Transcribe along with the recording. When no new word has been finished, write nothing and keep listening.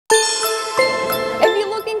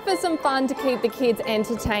for some fun to keep the kids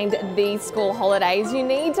entertained these school holidays, you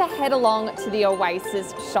need to head along to the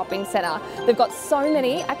Oasis shopping centre. They've got so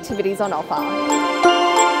many activities on offer.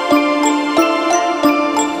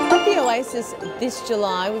 At the Oasis this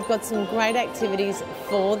July, we've got some great activities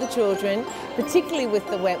for the children, particularly with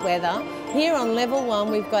the wet weather. Here on level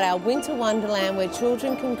 1, we've got our Winter Wonderland where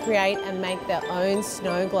children can create and make their own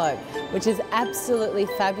snow globe, which is absolutely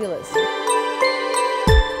fabulous.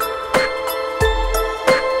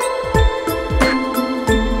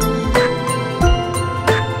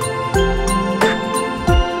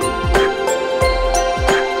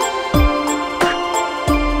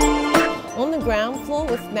 Ground floor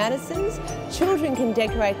with Madison's, children can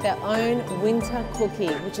decorate their own winter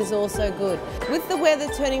cookie, which is also good. With the weather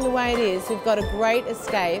turning the way it is, we've got a great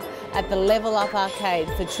escape at the Level Up Arcade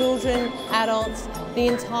for children, adults, the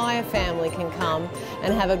entire family can come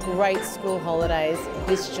and have a great school holidays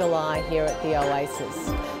this July here at the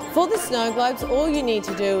Oasis. For the snow globes, all you need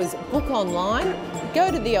to do is book online, go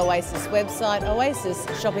to the Oasis website,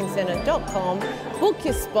 oasisshoppingcentre.com, book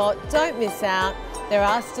your spot, don't miss out. There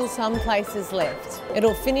are still some places left.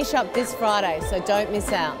 It'll finish up this Friday, so don't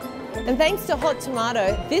miss out. And thanks to Hot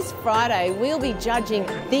Tomato, this Friday we'll be judging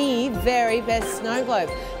the very best snow globe.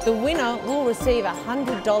 The winner will receive a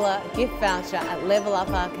 $100 gift voucher at Level Up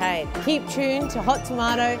Arcade. Keep tuned to Hot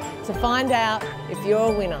Tomato to find out if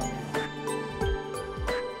you're a winner.